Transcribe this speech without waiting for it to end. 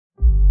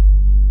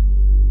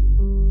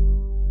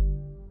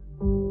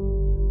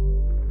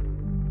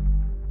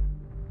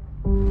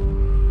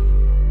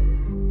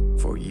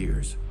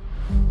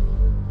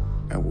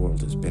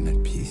been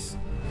at peace.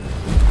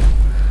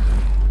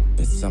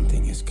 But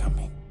something is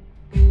coming.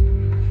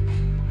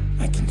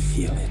 I can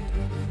feel it.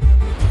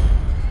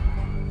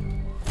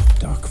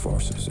 Dark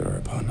forces are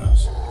upon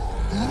us.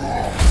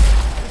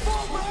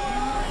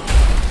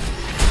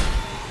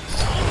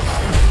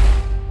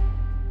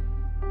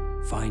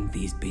 Find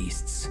these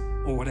beasts,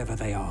 or whatever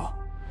they are.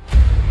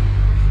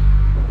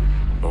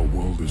 Our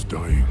world is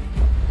dying.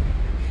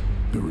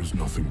 There is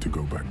nothing to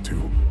go back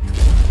to.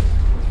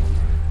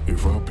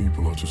 If our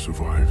people are to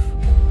survive,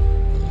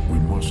 we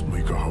must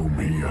make a home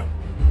here.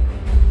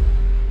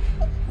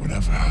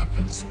 Whatever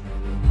happens.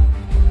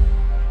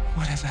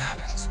 Whatever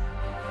happens.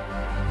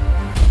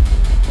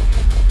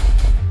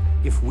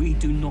 If we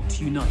do not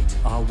unite,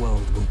 our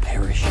world will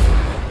perish.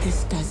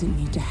 This doesn't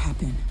need to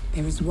happen.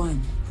 There is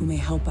one who may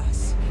help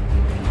us.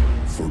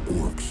 For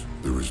orcs,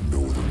 there is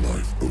no other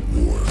life but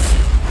war.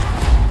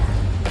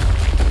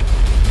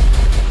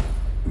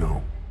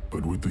 No,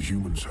 but with the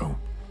humans' help,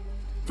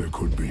 there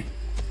could be.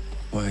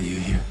 Why are you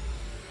here?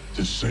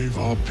 To save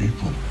our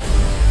people.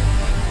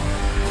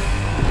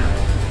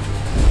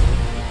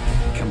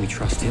 Can we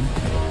trust him?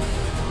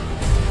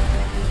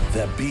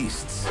 They're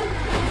beasts.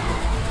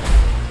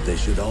 They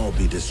should all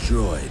be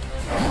destroyed.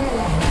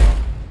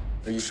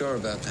 Are you sure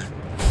about that?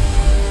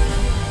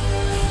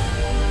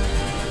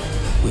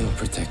 We'll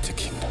protect the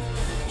kingdom.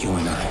 You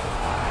and I.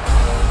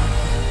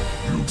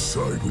 You'd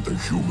side with the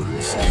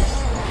humans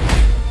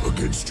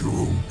against your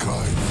own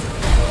kind.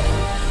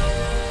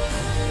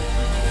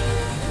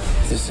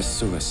 This is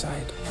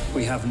suicide.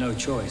 We have no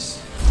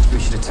choice. We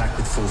should attack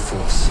with full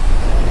force.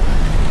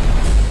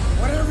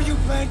 Whatever you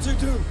plan to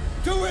do,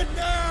 do it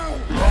now!